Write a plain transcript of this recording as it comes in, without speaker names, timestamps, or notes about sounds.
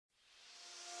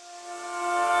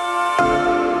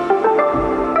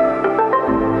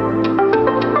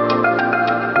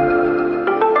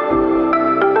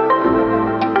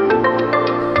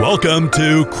Welcome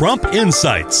to Crump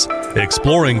Insights,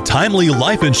 exploring timely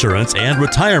life insurance and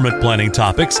retirement planning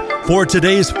topics for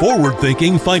today's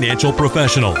forward-thinking financial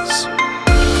professionals.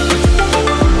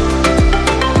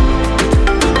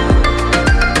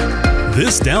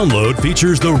 This download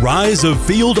features the rise of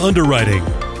field underwriting.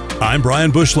 I'm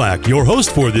Brian Bushlack, your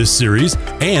host for this series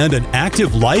and an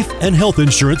active life and health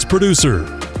insurance producer.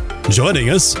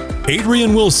 Joining us,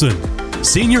 Adrienne Wilson,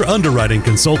 Senior Underwriting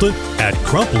Consultant at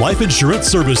Crump Life Insurance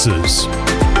Services.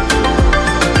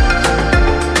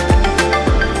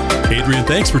 Adrienne,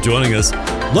 thanks for joining us.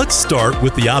 Let's start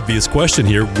with the obvious question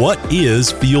here. What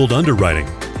is field underwriting?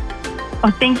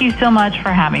 Oh, thank you so much for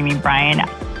having me, Brian.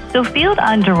 So field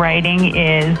underwriting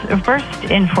is, first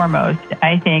and foremost,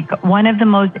 I think, one of the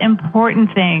most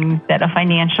important things that a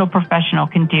financial professional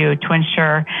can do to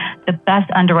ensure the best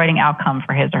underwriting outcome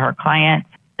for his or her clients.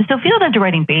 So field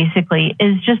underwriting basically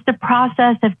is just the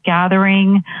process of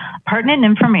gathering pertinent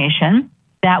information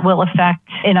that will affect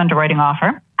an underwriting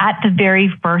offer at the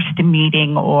very first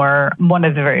meeting or one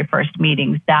of the very first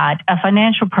meetings that a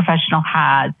financial professional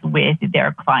has with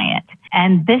their client.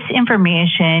 And this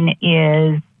information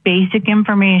is basic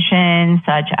information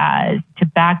such as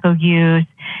tobacco use,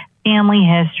 family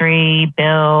history,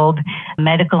 build,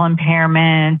 medical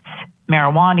impairments,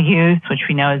 marijuana use, which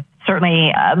we know is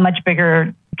certainly a much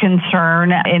bigger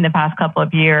concern in the past couple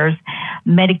of years,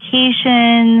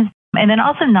 medications, and then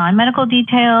also non-medical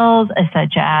details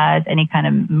such as any kind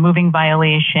of moving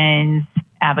violations,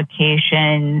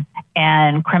 avocations,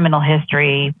 and criminal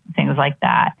history, things like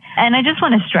that. And I just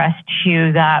want to stress to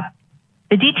you that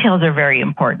the details are very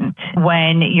important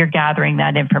when you're gathering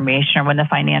that information or when the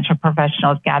financial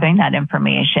professional is gathering that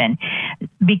information,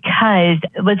 because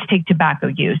let's take tobacco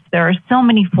use. There are so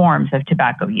many forms of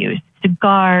tobacco use: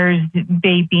 cigars,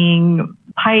 vaping,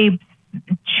 pipes,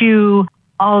 chew,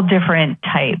 all different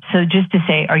types. So just to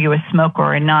say, are you a smoker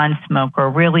or a non-smoker,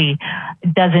 really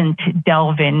doesn't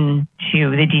delve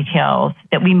into the details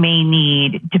that we may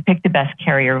need to pick the best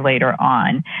carrier later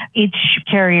on. Each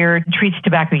carrier treats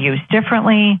tobacco use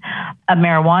differently.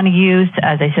 Marijuana use,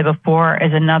 as I said before,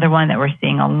 is another one that we're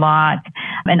seeing a lot.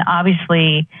 And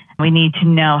obviously, we need to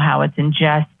know how it's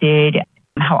ingested,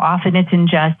 how often it's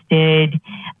ingested,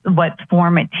 what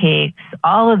form it takes,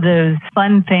 all of those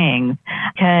fun things,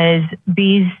 because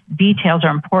these details are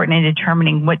important in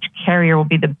determining which carrier will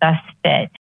be the best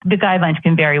fit. The guidelines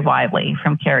can vary widely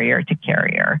from carrier to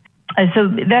carrier. So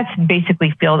that's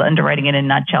basically field underwriting in a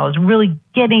nutshell, is really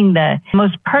getting the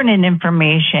most pertinent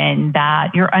information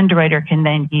that your underwriter can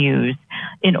then use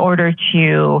in order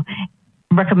to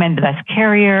recommend the best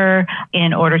carrier,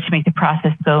 in order to make the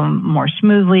process go more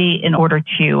smoothly, in order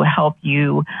to help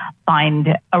you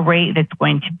find a rate that's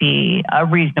going to be a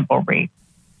reasonable rate.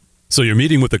 So you're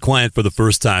meeting with a client for the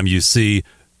first time, you see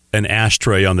an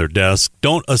ashtray on their desk.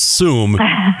 Don't assume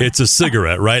it's a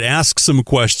cigarette, right? Ask some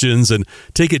questions and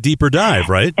take a deeper dive,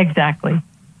 right? Exactly.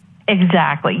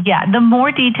 Yeah, the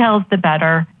more details, the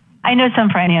better. I know some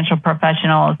financial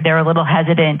professionals, they're a little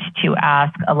hesitant to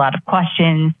ask a lot of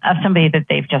questions of somebody that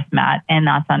they've just met, and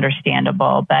that's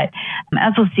understandable. But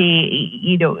as we'll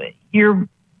see, you're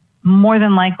more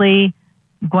than likely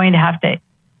going to have to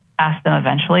ask them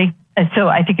eventually. So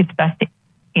I think it's best to,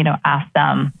 ask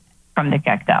them from the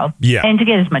get-go. Yeah. And to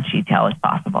get as much detail as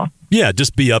possible. Yeah,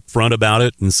 just be upfront about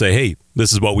it and say, hey,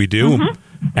 this is what we do.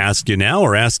 Mm-hmm. Ask you now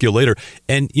or ask you later.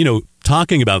 And,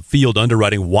 talking about field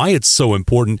underwriting, why it's so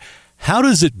important, how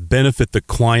does it benefit the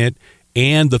client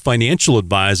and the financial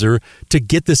advisor to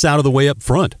get this out of the way up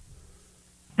front?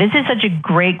 This is such a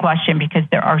great question because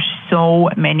there are so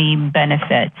many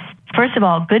benefits. First of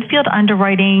all, good field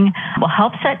underwriting will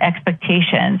help set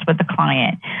expectations with the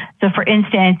client. So for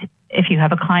instance, if you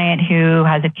have a client who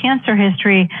has a cancer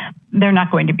history, they're not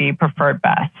going to be preferred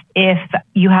best. If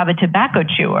you have a tobacco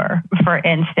chewer, for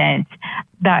instance,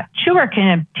 that chewer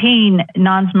can obtain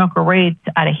non-smoker rates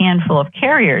at a handful of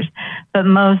carriers, but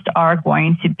most are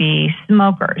going to be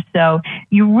smokers. So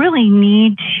you really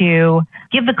need to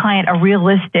give the client a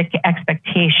realistic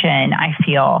expectation, I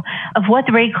feel, of what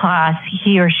the rate class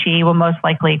he or she will most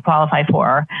likely qualify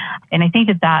for. And I think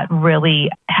that really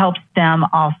helps them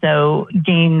also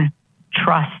gain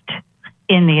trust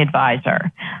in the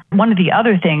advisor. One of the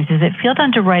other things is that field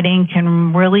underwriting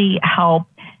can really help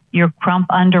your Crump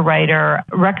underwriter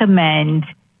recommend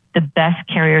the best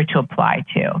carrier to apply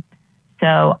to.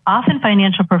 So often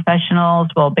financial professionals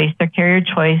will base their carrier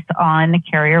choice on the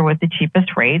carrier with the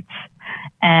cheapest rates,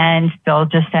 and they'll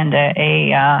just send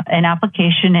an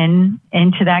application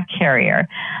into that carrier.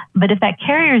 But if that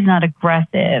carrier is not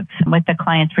aggressive with the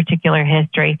client's particular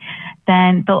history,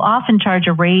 then they'll often charge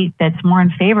a rate that's more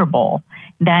unfavorable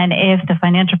than if the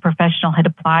financial professional had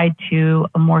applied to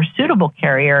a more suitable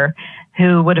carrier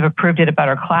who would have approved it a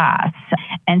better class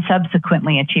and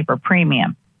subsequently a cheaper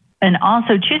premium. And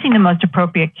also choosing the most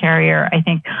appropriate carrier, I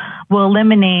think, will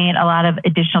eliminate a lot of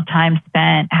additional time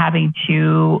spent having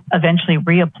to eventually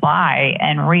reapply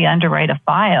and re-underwrite a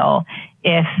file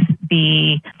if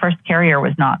the first carrier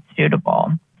was not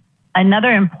suitable.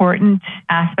 Another important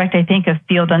aspect, I think, of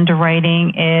field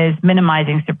underwriting is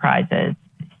minimizing surprises.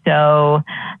 So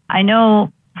I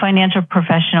know financial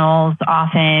professionals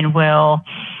often will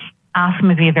ask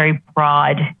maybe a very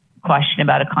broad question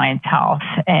about a client's health.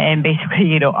 And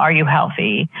basically, are you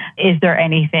healthy? Is there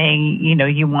anything,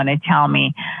 you want to tell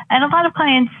me? And a lot of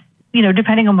clients,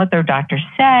 depending on what their doctors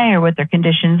say or what their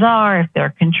conditions are, if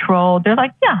they're controlled, they're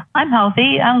like, yeah, I'm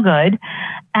healthy, I'm good.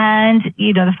 And,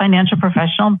 the financial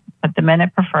professional put them in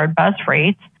at preferred best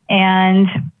rates. And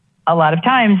a lot of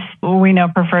times we know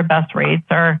preferred best rates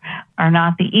are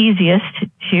not the easiest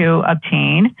to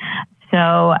obtain. So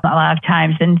a lot of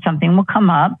times then something will come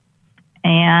up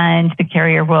and the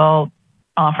carrier will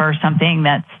offer something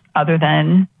that's other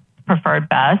than preferred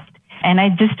best. And I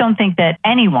just don't think that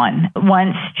anyone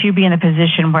wants to be in a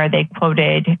position where they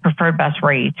quoted preferred best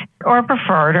rate or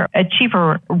preferred or a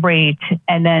cheaper rate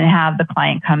and then have the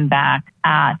client come back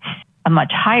at a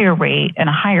much higher rate and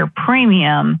a higher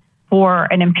premium for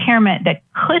an impairment that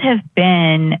could have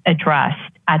been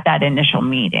addressed at that initial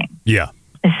meeting. Yeah.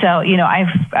 So,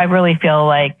 I really feel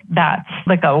like that's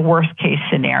like a worst case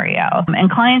scenario. And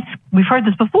clients, we've heard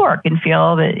this before, can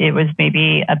feel that it was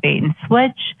maybe a bait and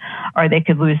switch, or they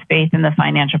could lose faith in the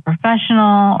financial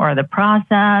professional or the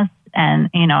process.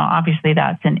 And, obviously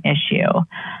that's an issue.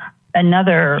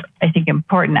 Another, I think,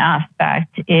 important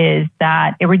aspect is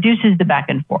that it reduces the back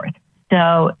and forth.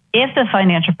 So if the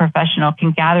financial professional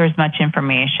can gather as much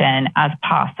information as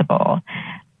possible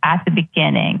at the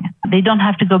beginning, they don't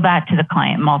have to go back to the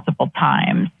client multiple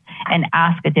times and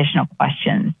ask additional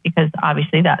questions, because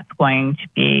obviously that's going to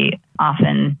be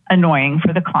often annoying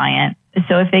for the client.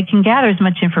 So if they can gather as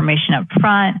much information up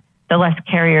front, the less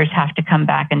carriers have to come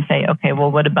back and say, okay,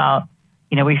 well, what about,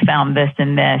 we found this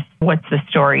and this, what's the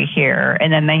story here?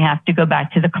 And then they have to go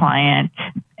back to the client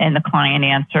and the client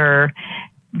answer,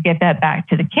 get that back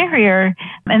to the carrier.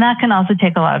 And that can also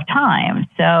take a lot of time.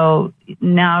 So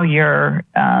now you're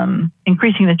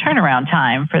increasing the turnaround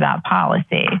time for that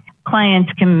policy.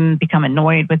 Clients can become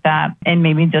annoyed with that and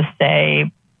maybe just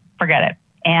say, forget it.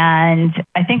 And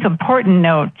I think important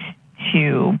note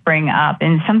to bring up,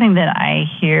 and something that I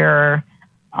hear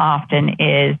often,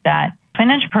 is that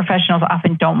financial professionals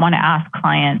often don't want to ask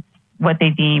clients what they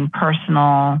deem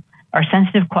personal or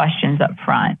sensitive questions up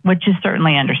front, which is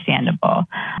certainly understandable.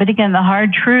 But again, the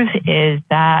hard truth is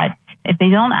that if they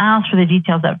don't ask for the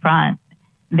details up front,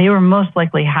 they will most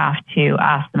likely have to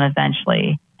ask them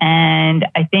eventually. And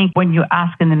I think when you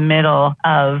ask in the middle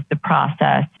of the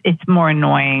process, it's more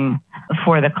annoying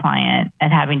for the client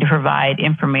and having to provide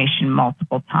information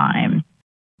multiple times.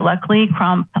 Luckily,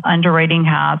 Crump Underwriting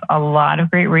has a lot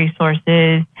of great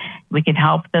resources. We can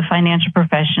help the financial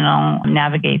professional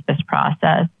navigate this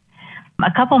process.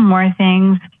 A couple more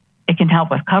things. It can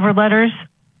help with cover letters.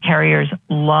 Carriers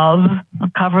love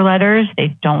cover letters.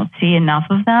 They don't see enough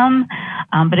of them.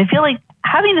 But I feel like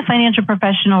having the financial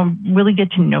professional really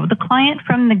get to know the client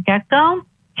from the get-go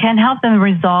can help them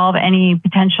resolve any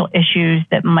potential issues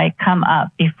that might come up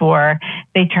before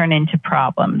they turn into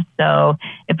problems. So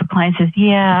if a client says,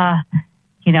 yeah,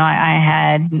 I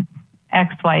had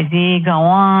XYZ go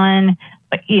on,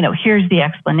 but, here's the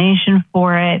explanation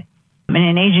for it. And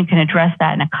an agent can address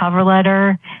that in a cover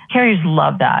letter. Carriers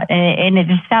love that. And it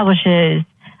establishes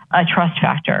a trust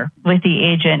factor with the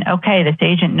agent. Okay, this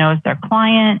agent knows their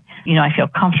client. I feel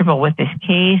comfortable with this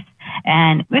case.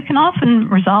 And it can often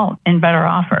result in better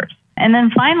offers. And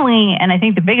then finally, and I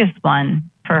think the biggest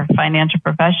one for financial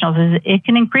professionals, is it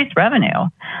can increase revenue.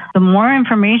 The more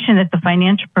information that the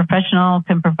financial professional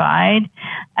can provide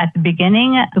at the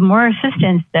beginning, the more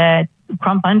assistance that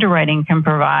Crump Underwriting can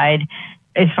provide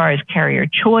as far as carrier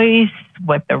choice,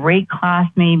 what the rate class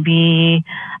may be,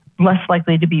 less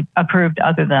likely to be approved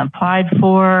other than applied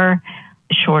for,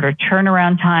 shorter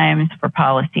turnaround times for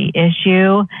policy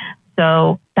issue.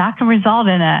 So that can result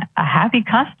in a happy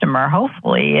customer,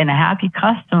 hopefully. And a happy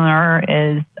customer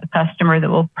is a customer that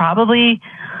will probably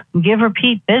give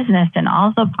repeat business and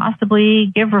also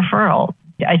possibly give referrals.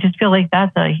 I just feel like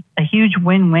that's a huge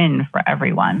win-win for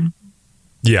everyone.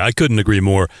 Yeah, I couldn't agree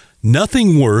more.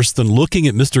 Nothing worse than looking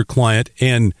at Mr. Client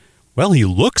and, well, he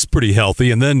looks pretty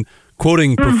healthy, and then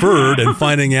quoting preferred and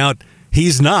finding out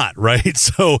he's not, right?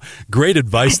 So great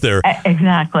advice there.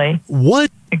 Exactly.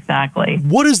 What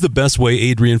is the best way,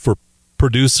 Adrienne, for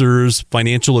producers,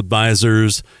 financial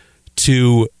advisors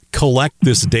to collect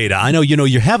this data? I know,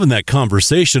 you're having that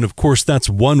conversation. Of course, that's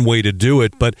one way to do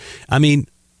it. But I mean,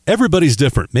 everybody's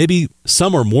different. Maybe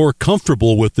some are more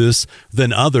comfortable with this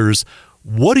than others.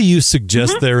 What do you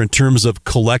suggest there in terms of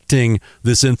collecting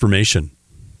this information?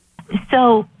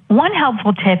 So one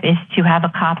helpful tip is to have a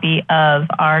copy of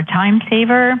our time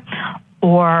saver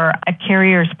or a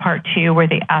carrier's part 2 where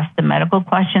they ask the medical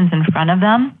questions in front of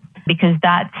them, because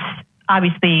that's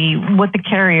obviously what the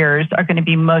carriers are going to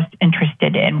be most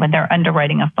interested in when they're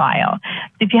underwriting a file.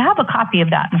 So if you have a copy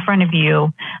of that in front of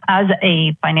you as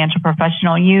a financial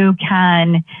professional, you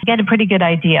can get a pretty good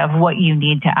idea of what you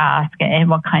need to ask and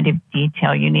what kind of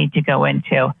detail you need to go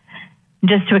into.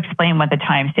 Just to explain what the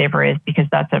time saver is, because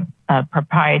that's a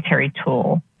proprietary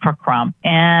tool for Crump.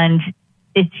 And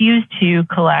it's used to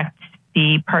collect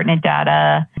the pertinent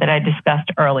data that I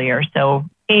discussed earlier. So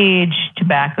age,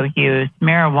 tobacco use,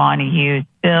 marijuana use,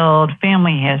 build,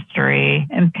 family history,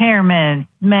 impairments,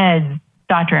 meds,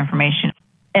 doctor information.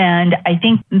 And I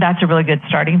think that's a really good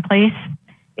starting place,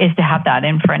 is to have that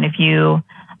in front of you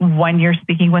when you're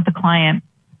speaking with the client.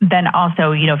 Then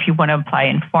also, if you want to apply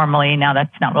informally, now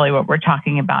that's not really what we're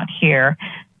talking about here,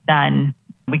 then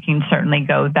we can certainly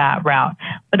go that route.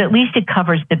 But at least it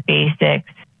covers the basics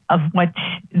of what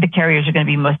the carriers are going to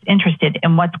be most interested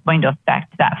in, what's going to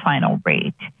affect that final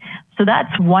rate. So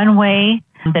that's one way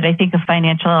that I think a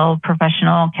financial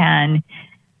professional can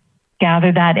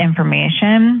gather that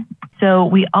information. So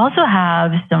we also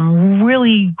have some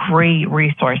really great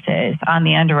resources on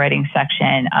the underwriting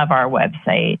section of our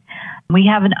website. We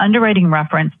have an underwriting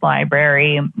reference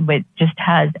library which just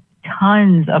has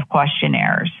tons of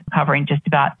questionnaires covering just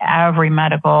about every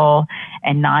medical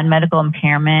and non-medical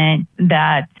impairment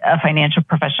that a financial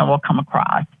professional will come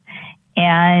across.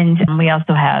 And we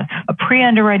also have a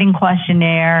pre-underwriting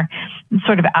questionnaire,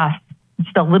 sort of asks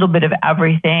just a little bit of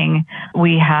everything.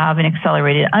 We have an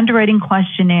accelerated underwriting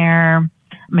questionnaire,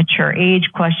 mature age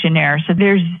questionnaire. So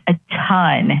there's a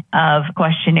ton of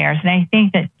questionnaires. And I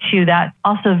think that too, that's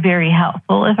also very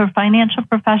helpful if a financial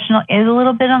professional is a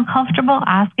little bit uncomfortable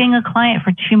asking a client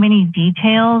for too many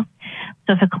details.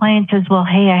 So if a client says, well,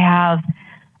 hey, I have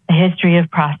a history of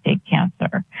prostate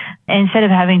cancer, instead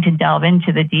of having to delve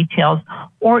into the details,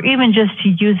 or even just to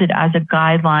use it as a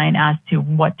guideline as to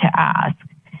what to ask,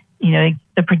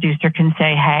 the producer can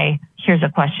say, hey, here's a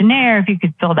questionnaire. If you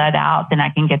could fill that out, then I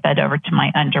can get that over to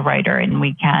my underwriter and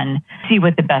we can see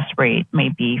what the best rate may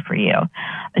be for you.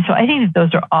 So I think that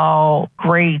those are all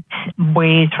great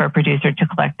ways for a producer to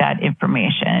collect that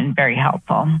information. Very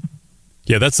helpful.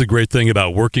 Yeah, that's the great thing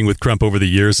about working with Crump over the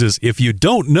years is if you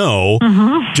don't know,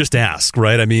 just ask,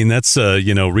 right? I mean, that's,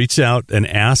 reach out and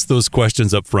ask those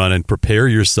questions up front and prepare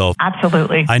yourself.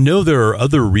 Absolutely. I know there are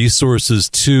other resources,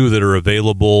 too, that are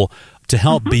available to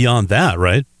help beyond that,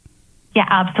 right? Yeah,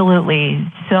 absolutely.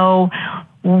 So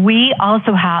we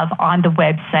also have on the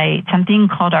website something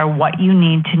called our What You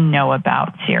Need to Know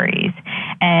About series.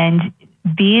 And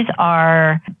these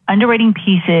are underwriting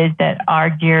pieces that are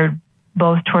geared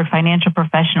both toward financial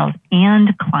professionals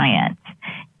and clients.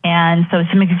 And so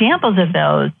some examples of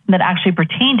those that actually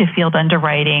pertain to field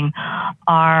underwriting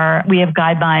are, we have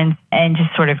guidelines and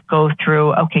just sort of go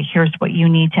through, okay, here's what you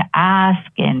need to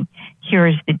ask and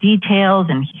here's the details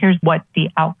and here's what the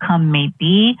outcome may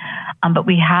be. But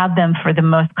we have them for the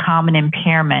most common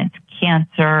impairments,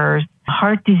 cancers,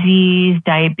 heart disease,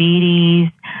 diabetes,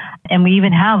 and we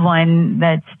even have one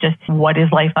that's just what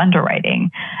is life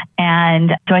underwriting.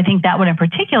 And so I think that one in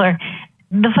particular,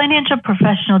 the financial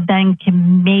professional then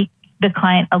can make the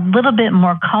client a little bit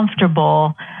more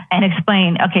comfortable and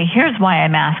explain, okay, here's why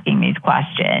I'm asking these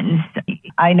questions.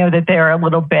 I know that they're a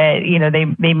little bit,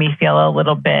 they may feel a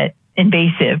little bit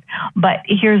invasive, but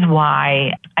here's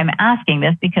why I'm asking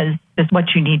this, because this is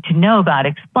what you need to know about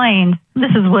explains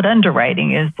this is what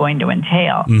underwriting is going to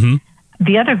entail.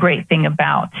 The other great thing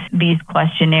about these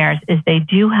questionnaires is they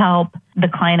do help the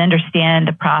client understand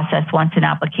the process once an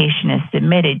application is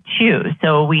submitted too.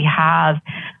 So we have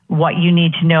what you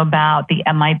need to know about the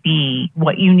MIB,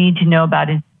 what you need to know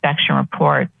about inspection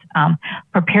reports,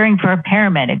 preparing for a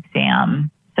paramed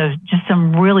exam. So just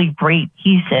some really great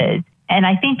pieces. And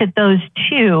I think that those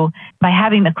two, by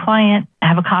having the client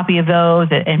have a copy of those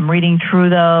and reading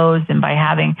through those, and by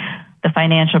having the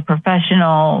financial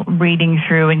professional reading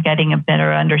through and getting a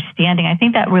better understanding, I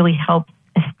think that really helps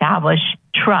establish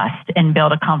trust and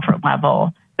build a comfort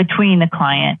level between the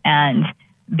client and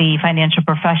the financial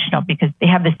professional, because they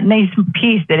have this nice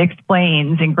piece that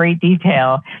explains in great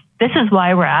detail, this is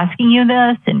why we're asking you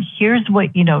this, and here's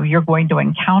what you're going to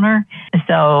encounter.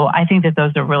 So I think that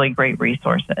those are really great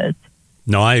resources.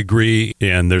 No, I agree.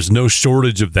 And there's no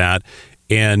shortage of that.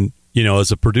 And,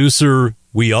 as a producer,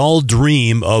 we all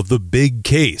dream of the big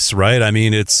case, right? I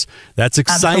mean, that's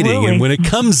exciting. Absolutely. And when it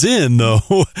comes in, though,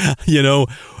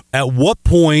 at what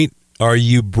point are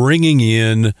you bringing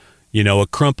in, a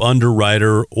Crump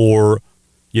underwriter or,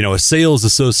 a sales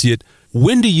associate?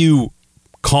 When do you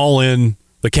call in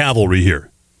the cavalry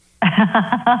here?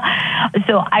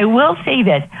 So I will say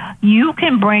this. You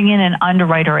can bring in an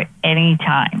underwriter at any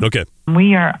time. Okay.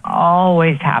 We are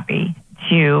always happy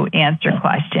to answer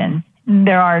questions.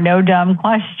 There are no dumb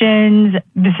questions.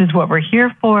 This is what we're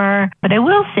here for. But I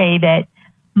will say that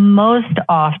most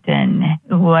often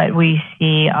what we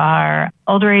see are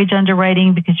older age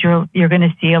underwriting, because you're going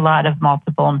to see a lot of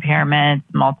multiple impairments,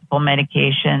 multiple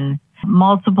medications,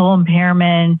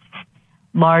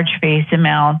 large face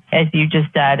amounts, as you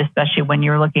just said, especially when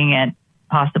you're looking at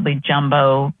possibly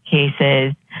jumbo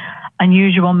cases,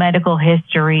 unusual medical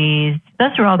histories.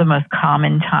 Those are all the most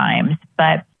common times.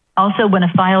 But also when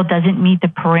a file doesn't meet the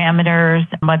parameters,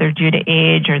 whether due to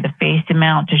age or the face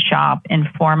amount, to shop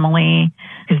informally,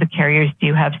 because the carriers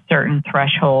do have certain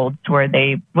thresholds where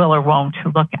they will or won't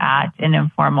look at an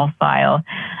informal file.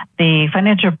 The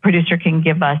financial producer can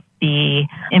give us the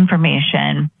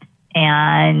information,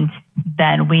 and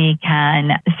then we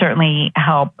can certainly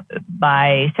help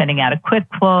by sending out a quick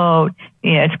quote.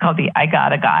 It's called the I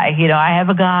got a guy. I have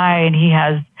a guy and he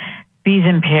has these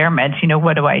impairments.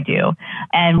 What do I do?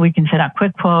 And we can send out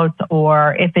quick quotes,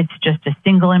 or if it's just a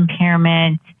single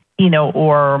impairment,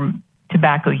 or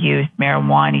tobacco use,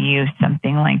 marijuana use,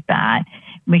 something like that,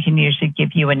 we can usually give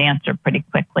you an answer pretty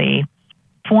quickly.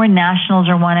 Foreign nationals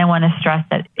are one I want to stress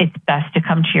that it's best to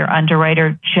come to your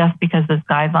underwriter, just because those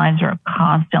guidelines are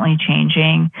constantly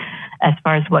changing as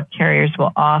far as what carriers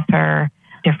will offer,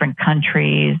 different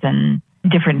countries and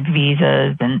different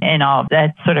visas and all.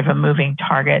 That's sort of a moving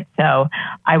target. So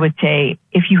I would say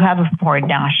if you have a foreign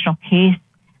national case,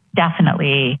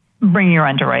 definitely bring your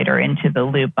underwriter into the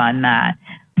loop on that.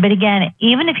 But again,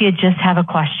 even if you just have a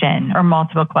question or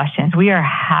multiple questions, we are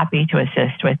happy to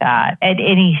assist with that at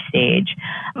any stage.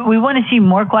 We want to see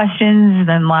more questions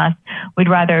than less. We'd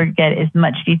rather get as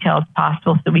much detail as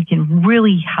possible so we can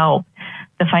really help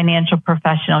the financial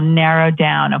professional narrow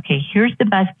down, okay, here's the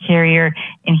best carrier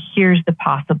and here's the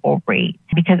possible rate.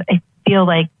 Because I feel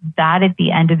like that at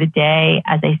the end of the day,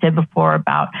 as I said before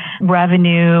about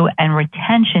revenue and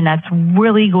retention, that's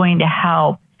really going to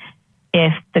help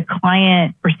if the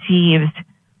client receives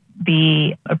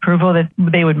the approval that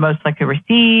they would most likely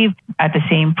receive at the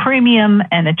same premium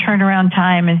and the turnaround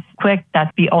time is quick.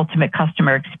 That's the ultimate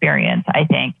customer experience, I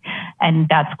think. And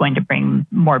that's going to bring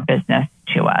more business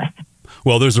to us.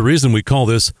 Well, there's a reason we call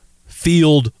this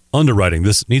field underwriting.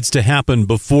 This needs to happen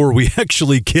before we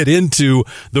actually get into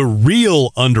the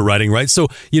real underwriting, right? So,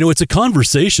 it's a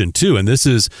conversation too. And this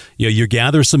is, you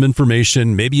gather some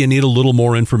information, maybe you need a little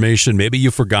more information, maybe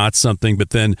you forgot something,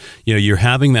 but then, you're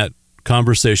having that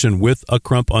conversation with a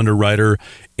Crump underwriter.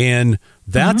 And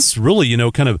that's really,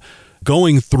 kind of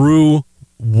going through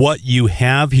what you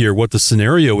have here, what the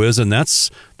scenario is. And that's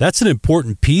an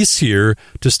important piece here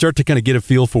to start to kind of get a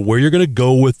feel for where you're going to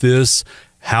go with this,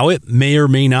 how it may or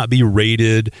may not be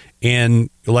rated, and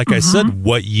like I said,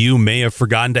 what you may have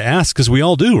forgotten to ask, because we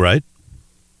all do, right?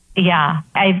 Yeah,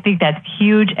 I think that's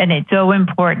huge, and it's so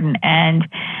important. And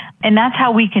that's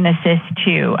how we can assist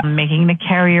too, making the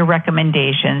carrier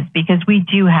recommendations, because we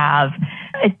do have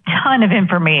a ton of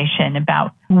information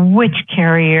about which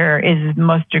carrier is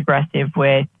most aggressive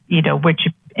with, which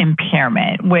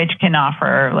impairment, which can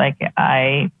offer, like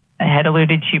I had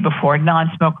alluded to before,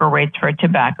 non-smoker rates for a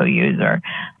tobacco user.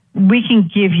 We can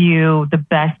give you the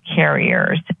best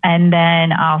carriers, and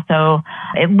then also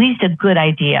at least a good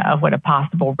idea of what a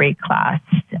possible rate class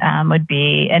would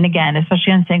be. And again,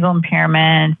 especially on single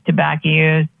impairments, tobacco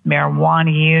use,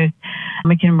 marijuana use,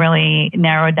 we can really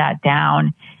narrow that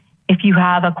down. If you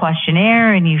have a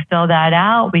questionnaire and you fill that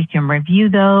out, we can review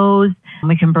those.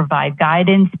 We can provide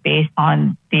guidance based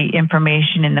on the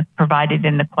information provided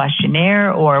in the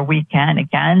questionnaire, or we can,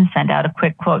 again, send out a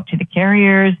quick quote to the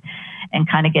carriers and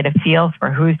kind of get a feel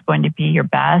for who's going to be your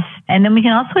best. And then we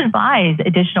can also advise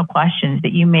additional questions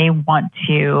that you may want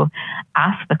to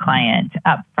ask the client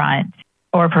up front,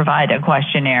 or provide a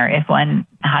questionnaire if one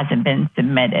hasn't been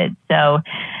submitted. So,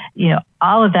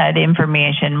 all of that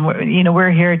information, we're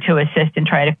here to assist and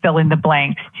try to fill in the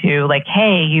blanks to, like,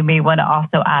 hey, you may want to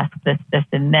also ask this, this,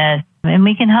 and this. And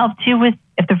we can help too with,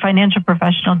 if the financial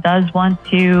professional does want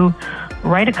to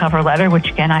write a cover letter, which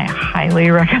again, I highly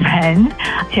recommend,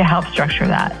 to help structure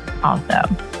that also.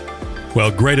 Well,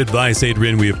 great advice,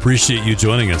 Adrienne. We appreciate you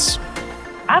joining us.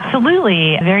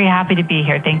 Absolutely. Very happy to be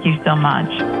here. Thank you so much.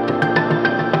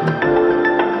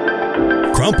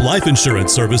 Crump Life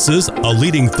Insurance Services, a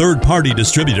leading third-party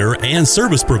distributor and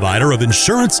service provider of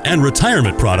insurance and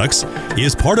retirement products,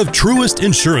 is part of Truist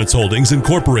Insurance Holdings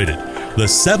Incorporated, the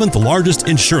 7th largest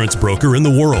insurance broker in the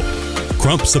world.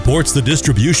 Crump supports the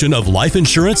distribution of life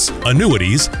insurance,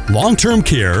 annuities, long-term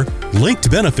care,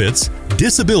 linked benefits,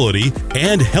 disability,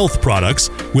 and health products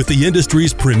with the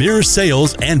industry's premier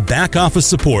sales and back-office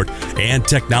support and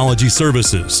technology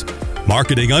services.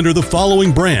 Marketing under the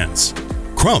following brands: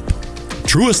 Crump,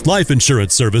 Truist Life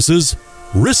Insurance Services,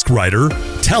 RiskWriter,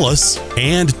 TELUS,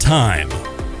 and Time.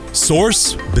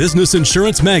 Source: Business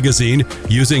Insurance Magazine,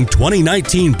 using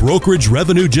 2019 brokerage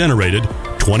revenue generated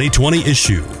 2020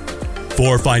 issue.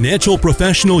 For financial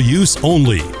professional use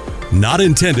only. Not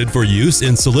intended for use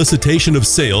in solicitation of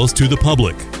sales to the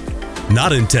public.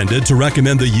 Not intended to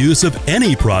recommend the use of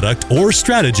any product or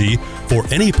strategy for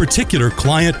any particular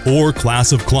client or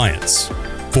class of clients.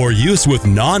 For use with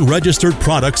non-registered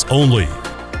products only.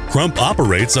 Crump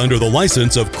operates under the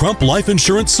license of Crump Life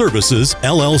Insurance Services,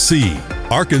 LLC.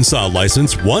 Arkansas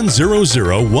license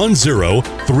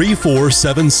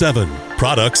 100103477.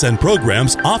 Products and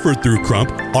programs offered through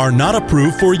Crump are not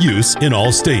approved for use in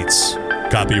all states.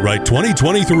 Copyright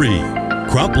 2023.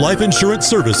 Crump Life Insurance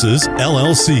Services,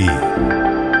 LLC.